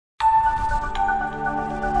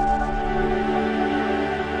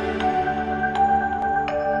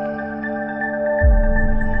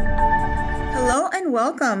and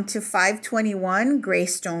welcome to 521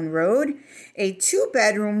 Greystone Road, a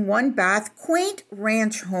 2-bedroom, 1-bath quaint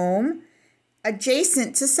ranch home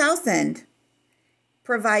adjacent to South End.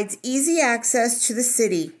 Provides easy access to the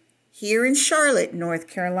city here in Charlotte, North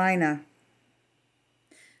Carolina.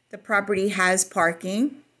 The property has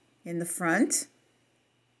parking in the front.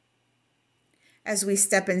 As we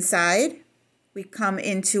step inside, we come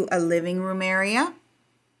into a living room area.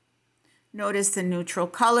 Notice the neutral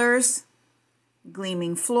colors,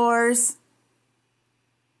 gleaming floors.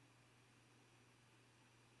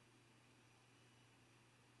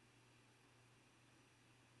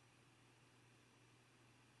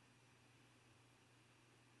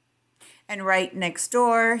 And right next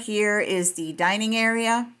door here is the dining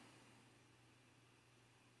area.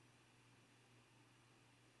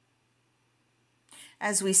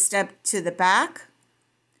 As we step to the back,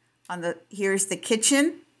 here's the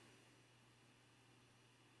kitchen.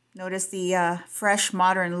 Notice the fresh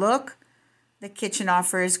modern look. The kitchen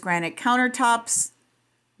offers granite countertops,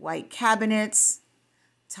 white cabinets,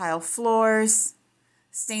 tile floors,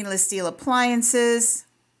 stainless steel appliances,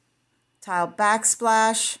 tile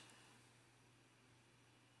backsplash.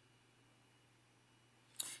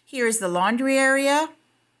 Here's the laundry area,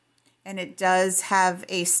 and it does have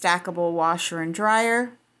a stackable washer and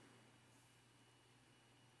dryer.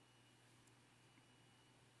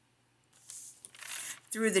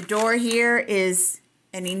 Through the door here is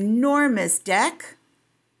an enormous deck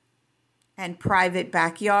and private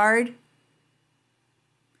backyard.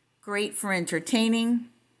 Great for entertaining.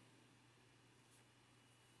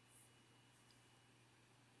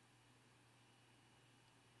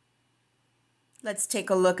 Let's take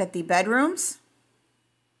a look at the bedrooms.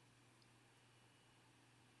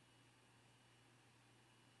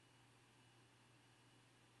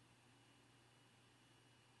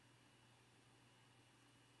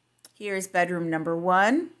 Here's bedroom number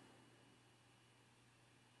 1.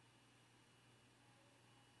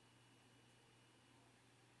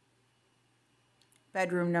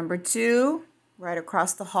 Bedroom number 2, right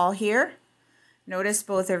across the hall here. Notice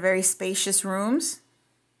both are very spacious rooms.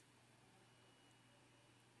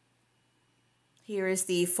 Here is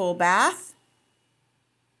the full bath.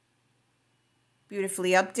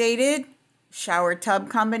 Beautifully updated, shower tub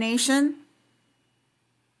combination.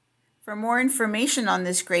 For more information on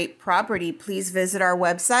this great property, please visit our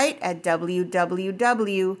website at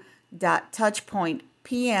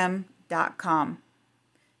www.touchpointpm.com.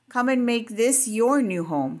 Come and make this your new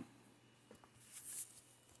home.